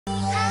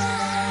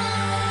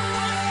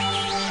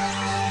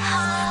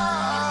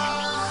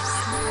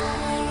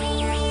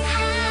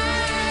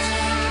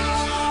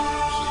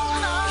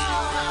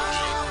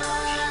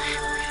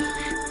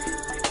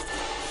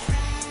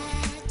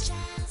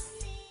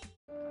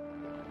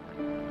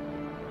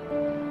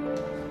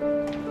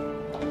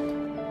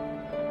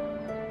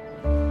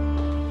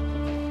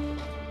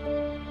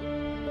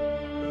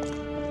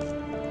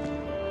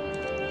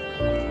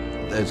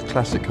There's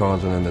classic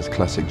cars and then there's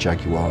classic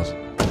Jaguars.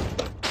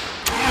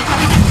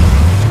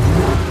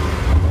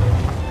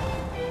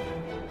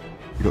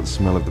 You've got the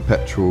smell of the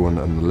petrol and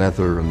the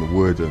leather and the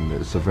wood, and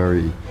it's a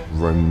very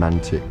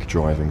romantic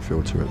driving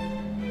feel to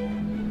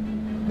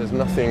it. There's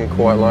nothing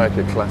quite like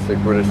a classic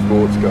British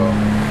sports car.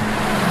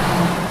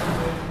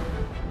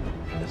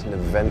 It's an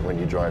event when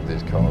you drive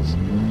these cars.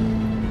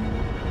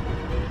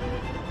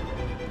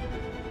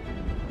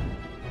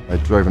 I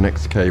drove an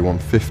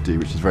XK150,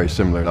 which is very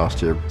similar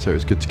last year, so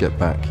it's good to get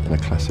back in a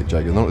classic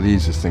Jaguar. Not the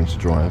easiest things to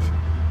drive.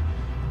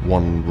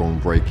 One wrong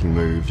braking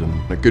move,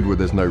 and a good word,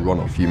 there's no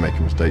runoff. If you make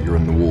a mistake, you're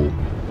in the wall.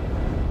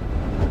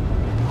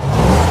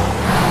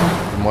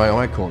 My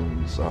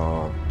icons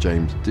are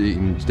James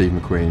Dean, Steve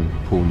McQueen,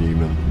 Paul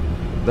Newman.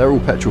 They're all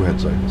petrol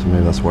heads though, so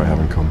maybe that's what I have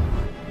in common.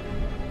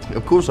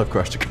 Of course I've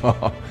crashed a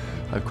car.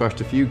 I've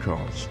crashed a few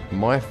cars.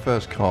 My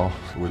first car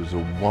was a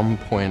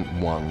 1.1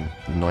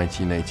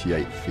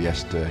 1988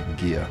 Fiesta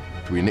Ghia.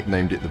 We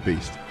nicknamed it the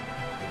Beast.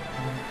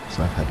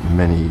 So I've had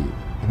many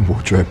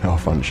wardrobe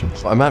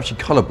malfunctions. I'm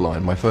actually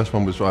colourblind. My first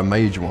one was, a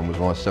major one was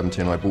when I was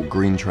 17. I bought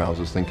green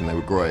trousers thinking they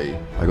were grey.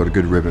 I got a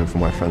good ribbon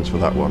from my friends for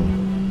that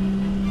one.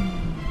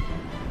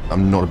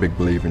 I'm not a big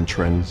believer in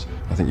trends.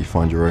 I think you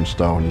find your own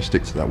style and you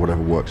stick to that,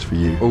 whatever works for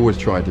you. Always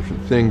try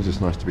different things.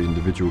 It's nice to be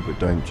individual, but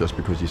don't just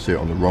because you see it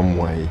on the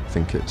runway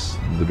think it's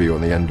the be-all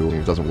and the end-all.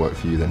 If it doesn't work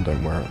for you, then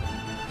don't wear it.